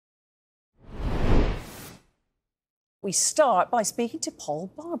We start by speaking to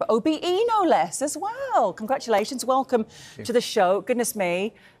Paul Barber, OBE no less, as well. Congratulations, welcome to the show. Goodness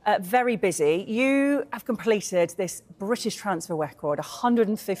me, very busy. You have completed this British transfer record,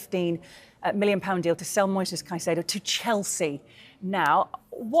 £115 million deal to sell Moises Caicedo to Chelsea. Now,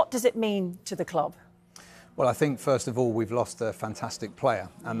 what does it mean to the club? Well, I think, first of all, we've lost a fantastic player,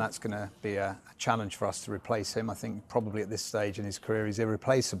 and that's going to be a challenge for us to replace him. I think probably at this stage in his career he's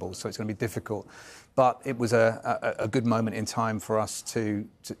irreplaceable, so it's going to be difficult. But it was a good moment in time for us to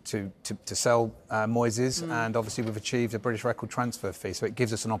sell Moises, and obviously we've achieved a British record transfer fee, so it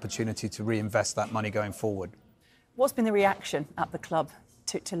gives us an opportunity to reinvest that money going forward. What's been the reaction at the club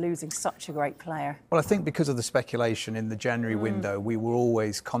to losing such a great player? Well, I think because of the speculation in the January window, we were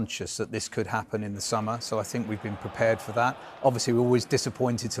always conscious that this could happen in the summer, so I think we've been prepared for that. Obviously, we're always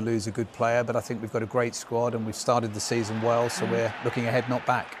disappointed to lose a good player, but I think we've got a great squad and we've started the season well, so we're looking ahead, not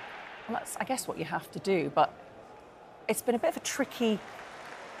back. Well, that's, I guess, what you have to do, but it's been a bit of a tricky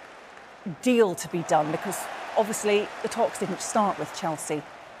deal to be done because, obviously, the talks didn't start with Chelsea,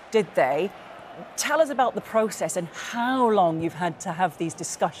 did they? Tell us about the process and how long you've had to have these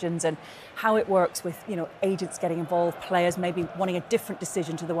discussions and how it works with, agents getting involved, players maybe wanting a different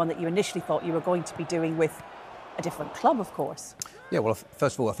decision to the one that you initially thought you were going to be doing with a different club, of course. Yeah, well,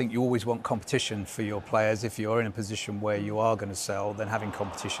 first of all, I think you always want competition for your players. If you're in a position where you are going to sell, then having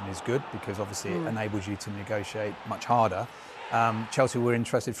competition is good because obviously it enables you to negotiate much harder. Chelsea were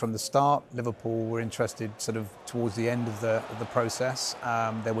interested from the start. Liverpool were interested sort of towards the end of the process.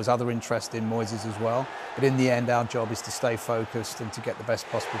 There was other interest in Moises as well. But in the end, our job is to stay focused and to get the best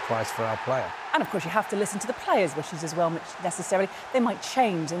possible price for our player. And of course, you have to listen to the players' wishes as well, which necessarily they might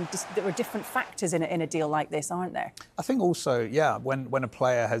change. And there are different factors in a deal like this, aren't there? I think also, yeah, when a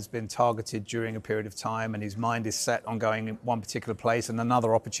player has been targeted during a period of time and his mind is set on going in one particular place and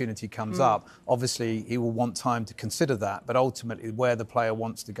another opportunity comes up, obviously he will want time to consider that. But ultimately, where the player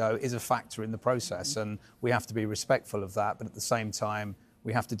wants to go is a factor in the process, and we have to be respectful of that. But at the same time,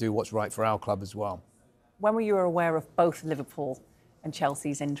 we have to do what's right for our club as well. When were you aware of both Liverpool and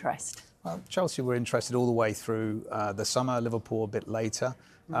Chelsea's interest? Well, Chelsea were interested all the way through the summer, Liverpool a bit later.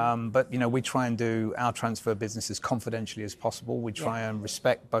 But, we try and do our transfer business as confidentially as possible. We try and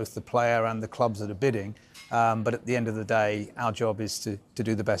respect both the player and the clubs that are bidding. But at the end of the day, our job is to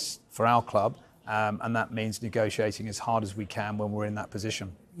do the best for our club. And that means negotiating as hard as we can when we're in that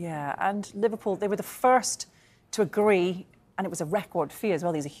position. Yeah, and Liverpool, they were the first to agree, and it was a record fee as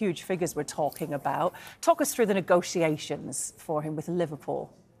well. These are huge figures we're talking about. Talk us through the negotiations for him with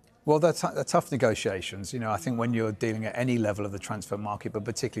Liverpool. Well, they're tough negotiations. I think when you're dealing at any level of the transfer market, but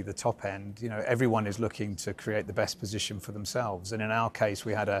particularly the top end, everyone is looking to create the best position for themselves. And in our case,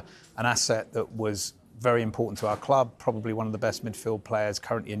 we had an asset that was very important to our club, probably one of the best midfield players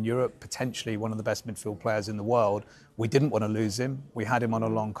currently in Europe, potentially one of the best midfield players in the world. We didn't want to lose him. We had him on a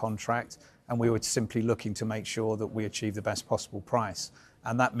long contract, and we were simply looking to make sure that we achieved the best possible price.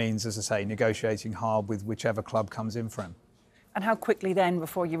 And that means, as I say, negotiating hard with whichever club comes in for him. And how quickly then,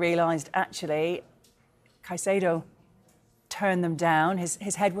 before you realised, actually, Caicedo turned them down,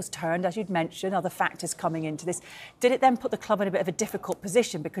 his head was turned, as you'd mentioned, other factors coming into this. Did it then put the club in a bit of a difficult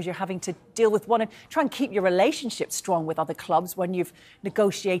position because you're having to deal with one and try and keep your relationship strong with other clubs when you've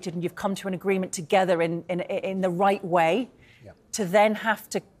negotiated and you've come to an agreement together in the right way, to then have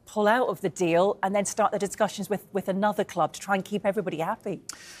to pull out of the deal and then start the discussions with another club to try and keep everybody happy?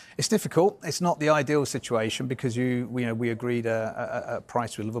 It's difficult. It's not the ideal situation because we agreed a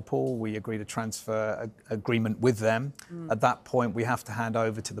price with Liverpool. We agreed a transfer agreement with them. At that point, we have to hand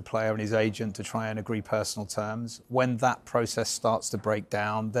over to the player and his agent to try and agree personal terms. When that process starts to break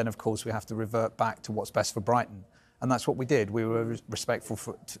down, then of course we have to revert back to what's best for Brighton. And that's what we did. We were respectful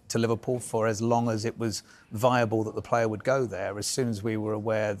to Liverpool for as long as it was viable that the player would go there. As soon as we were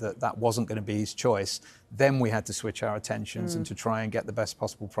aware that that wasn't going to be his choice, then we had to switch our attentions and to try and get the best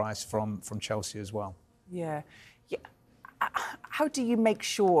possible price from Chelsea as well. Yeah. How do you make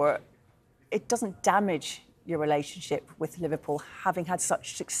sure it doesn't damage your relationship with Liverpool, having had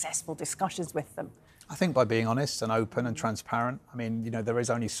such successful discussions with them? I think by being honest and open and transparent. I mean, there is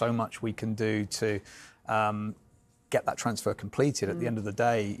only so much we can do to get that transfer completed. At the end of the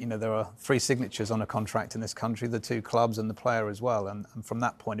day, there are 3 signatures on a contract in this country, the 2 clubs and the player as well. And from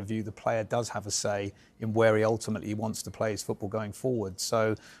that point of view, the player does have a say in where he ultimately wants to play his football going forward.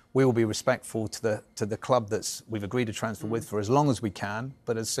 So we will be respectful to the club that we've agreed to transfer with for as long as we can.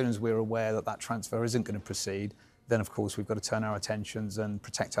 But as soon as we're aware that transfer isn't going to proceed, then of course we've got to turn our attentions and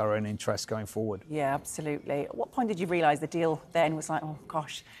protect our own interests going forward. Yeah, absolutely. At what point did you realise the deal then was like, oh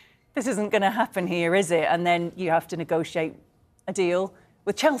gosh, this isn't going to happen here, is it? And then you have to negotiate a deal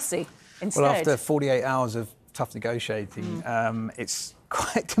with Chelsea instead. Well, after 48 hours of tough negotiating. It's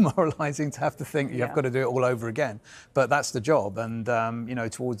quite demoralising to have to think you've got to do it all over again. But that's the job. And, you know,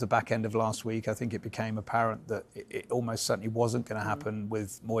 towards the back end of last week, I think it became apparent that it almost certainly wasn't going to happen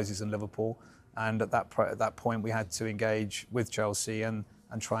with Moises and Liverpool. And at that point, we had to engage with Chelsea and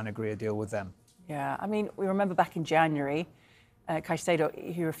try and agree a deal with them. Yeah, I mean, we remember back in January, Caicedo,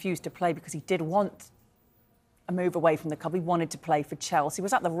 he refused to play because he did want a move away from the club. He wanted to play for Chelsea.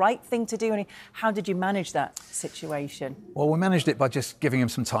 Was that the right thing to do? And how did you manage that situation? Well, we managed it by just giving him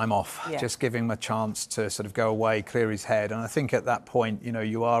some time off, just giving him a chance to sort of go away, clear his head. And I think at that point, you know,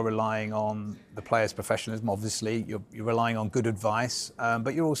 you are relying on the player's professionalism, obviously. You're relying on good advice,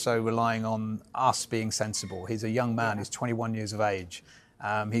 but you're also relying on us being sensible. He's a young man, he's 21 years of age.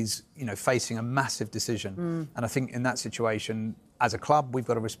 He's, you know, facing a massive decision. And I think in that situation, as a club, we've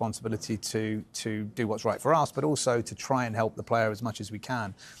got a responsibility to do what's right for us, but also to try and help the player as much as we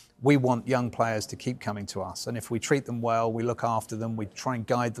can. We want young players to keep coming to us. And if we treat them well, we look after them, we try and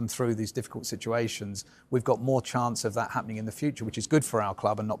guide them through these difficult situations, we've got more chance of that happening in the future, which is good for our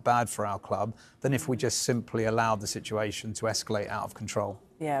club and not bad for our club, than if we just simply allowed the situation to escalate out of control.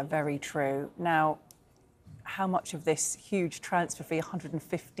 Yeah, very true. Now, how much of this huge transfer fee,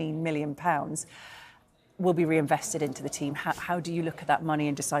 £115 million, will be reinvested into the team? How do you look at that money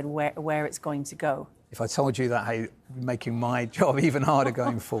and decide where it's going to go? If I told you that, hey, making my job even harder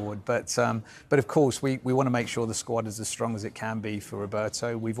going forward. But of course, we want to make sure the squad is as strong as it can be for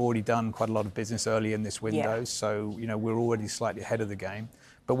Roberto. We've already done quite a lot of business early in this window, so you know we're already slightly ahead of the game.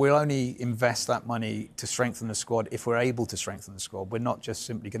 But we'll only invest that money to strengthen the squad if we're able to strengthen the squad. We're not just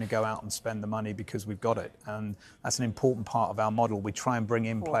simply going to go out and spend the money because we've got it. And that's an important part of our model. We try and bring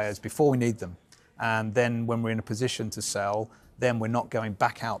in players before we need them. And then when we're in a position to sell, then we're not going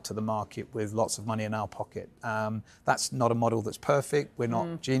back out to the market with lots of money in our pocket. That's not a model that's perfect. We're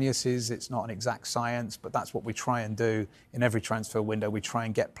not geniuses. It's not an exact science, but that's what we try and do in every transfer window. We try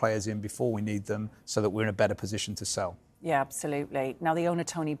and get players in before we need them so that we're in a better position to sell. Yeah, absolutely. Now, the owner,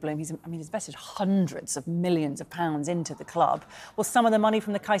 Tony Bloom, he's invested hundreds of millions of pounds into the club. Well, some of the money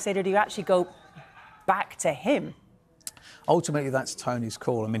from the Caicedo, do you actually go back to him? Ultimately, that's Tony's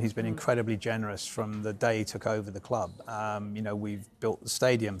call. I mean, he's been incredibly generous from the day he took over the club. You know, we've built the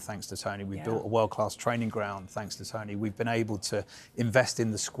stadium thanks to Tony. We've built a world-class training ground thanks to Tony. We've been able to invest in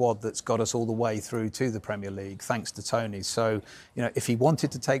the squad that's got us all the way through to the Premier League thanks to Tony. So, you know, if he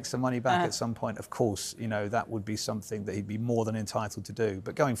wanted to take some money back at some point, of course, you know, that would be something that he'd be more than entitled to do.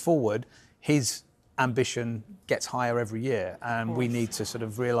 But going forward, his ambition gets higher every year, and we need to sort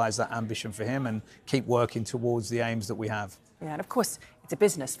of realise that ambition for him and keep working towards the aims that we have. Yeah, and of course, it's a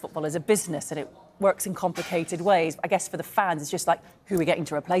business. Football is a business, and it works in complicated ways. I guess for the fans, it's just like, who are we getting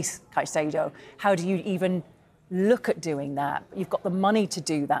to replace Caicedo? How do you even look at doing that? You've got the money to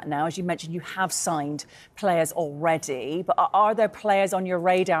do that now. As you mentioned, you have signed players already, but are there players on your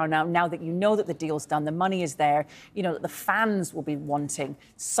radar now that you know that the deal's done, the money is there, you know that the fans will be wanting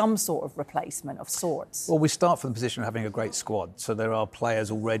some sort of replacement of sorts? Well, we start from the position of having a great squad, so there are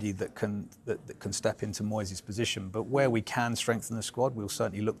players already that can step into Moises' position, but where we can strengthen the squad, we'll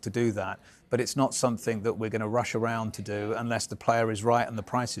certainly look to do that, but it's not something that we're going to rush around to do unless the player is right and the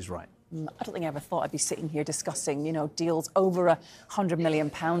price is right. I don't think I ever thought I'd be sitting here discussing, you know, deals over £100 million,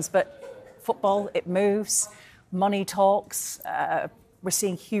 but football, it moves, money talks. We're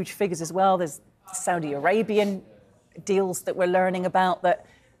seeing huge figures as well. There's Saudi Arabian deals that we're learning about that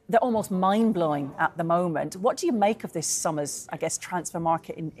they're almost mind-blowing at the moment. What do you make of this summer's, I guess, transfer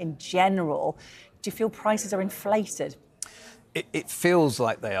market in general? Do you feel prices are inflated? It feels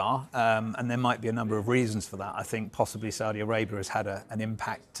like they are, and there might be a number of reasons for that. I think possibly Saudi Arabia has had an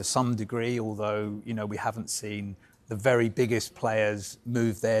impact to some degree, although, you know, we haven't seen the very biggest players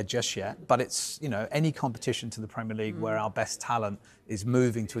move there just yet. But it's, you know, any competition to the Premier League where our best talent is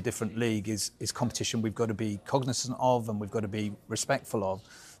moving to a different league is competition we've got to be cognizant of and we've got to be respectful of.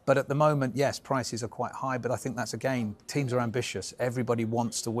 But at the moment, yes, prices are quite high, but I think that's, again, teams are ambitious. Everybody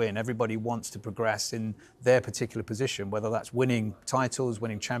wants to win. Everybody wants to progress in their particular position, whether that's winning titles,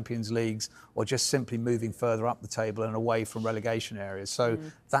 winning Champions Leagues, or just simply moving further up the table and away from relegation areas. So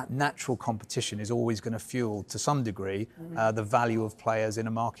that natural competition is always going to fuel, to some degree, the value of players in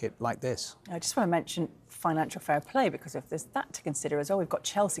a market like this. I just want to mention financial fair play, because if there's that to consider as well, we've got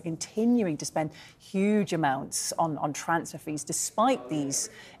Chelsea continuing to spend huge amounts on transfer fees despite these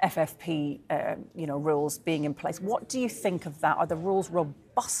FFP rules being in place. What do you think of that? Are the rules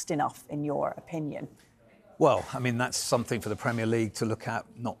robust enough in your opinion? Well, I mean, that's something for the Premier League to look at,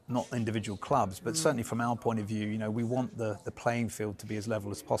 not individual clubs, but certainly from our point of view, you know, we want the playing field to be as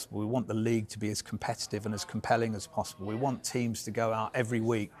level as possible. We want the league to be as competitive and as compelling as possible. We want teams to go out every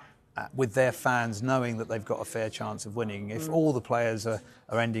week with their fans knowing that they've got a fair chance of winning. If all the players are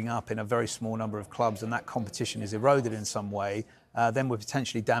ending up in a very small number of clubs and that competition is eroded in some way, then we're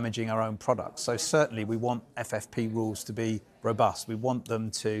potentially damaging our own products. So certainly we want FFP rules to be robust. We want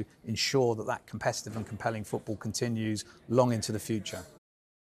them to ensure that competitive and compelling football continues long into the future.